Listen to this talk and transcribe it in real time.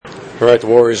All right, the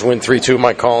Warriors win 3-2.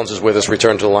 Mike Collins is with us,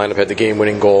 returned to the lineup, had the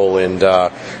game-winning goal, and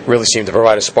really seemed to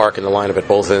provide a spark in the lineup at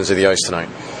both ends of the ice tonight.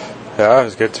 Yeah, it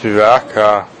was good to be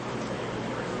back.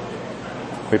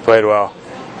 We played well.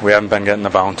 We haven't been getting the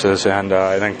bounces, and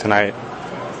I think tonight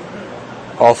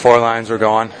all four lines were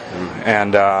going,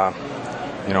 and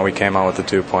we came out with the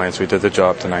 2 points. We did the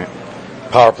job tonight.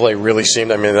 Power play really seemed,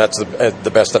 that's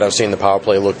the best that I've seen the power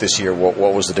play look this year. What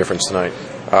was the difference tonight?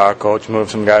 Coach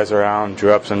moved some guys around,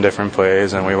 drew up some different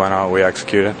plays, and we went out, we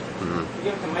executed.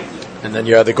 And then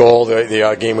you had the goal,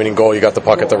 the game-winning goal. You got the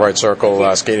puck at the right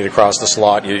circle, skated across the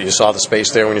slot. You saw the space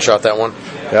there when you shot that one?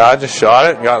 Yeah, I just shot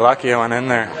it, got lucky, I went in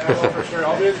there.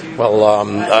 Well,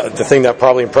 the thing that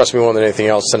probably impressed me more than anything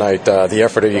else tonight, the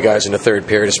effort of you guys in the third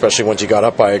period, especially once you got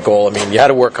up by a goal. You had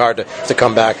to work hard to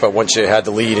come back, but once you had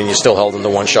the lead and you still held them to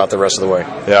one shot the rest of the way.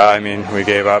 Yeah, we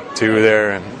gave up two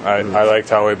there, and I liked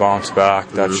how we bounced back.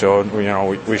 That showed,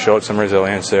 we showed some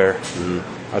resilience there.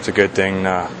 That's a good thing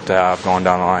to have going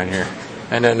down the line here.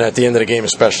 And then at the end of the game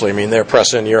especially, they're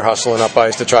pressing, you're hustling up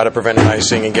ice to try to prevent an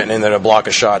icing and getting in there to block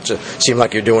a shot. It seemed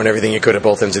like you're doing everything you could at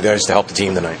both ends of the ice to help the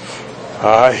team tonight.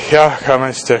 Yeah, got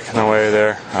my stick in the way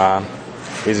there.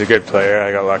 He's a good player.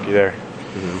 I got lucky there.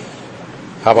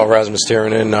 How about Rasmus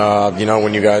Tiranen?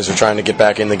 When you guys are trying to get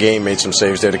back in the game, made some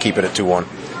saves there to keep it at 2-1.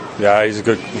 Yeah, he's a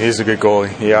good goalie.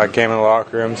 He came in the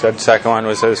locker room, said the second one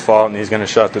was his fault, and he's going to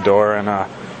shut the door, and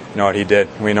you know what he did.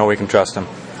 We know we can trust him.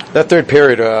 That third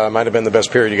period might have been the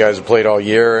best period you guys have played all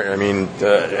year.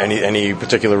 Any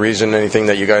particular reason, anything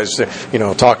that you guys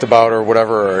talked about or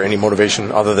whatever, or any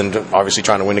motivation other than obviously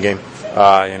trying to win the game?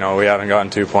 We haven't gotten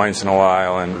 2 points in a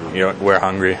while, and we're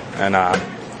hungry, and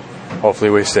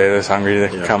hopefully we stay this hungry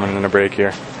coming in the break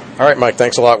here. All right, Mike,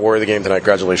 thanks a lot. Warrior of the game tonight.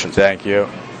 Congratulations. Thank you.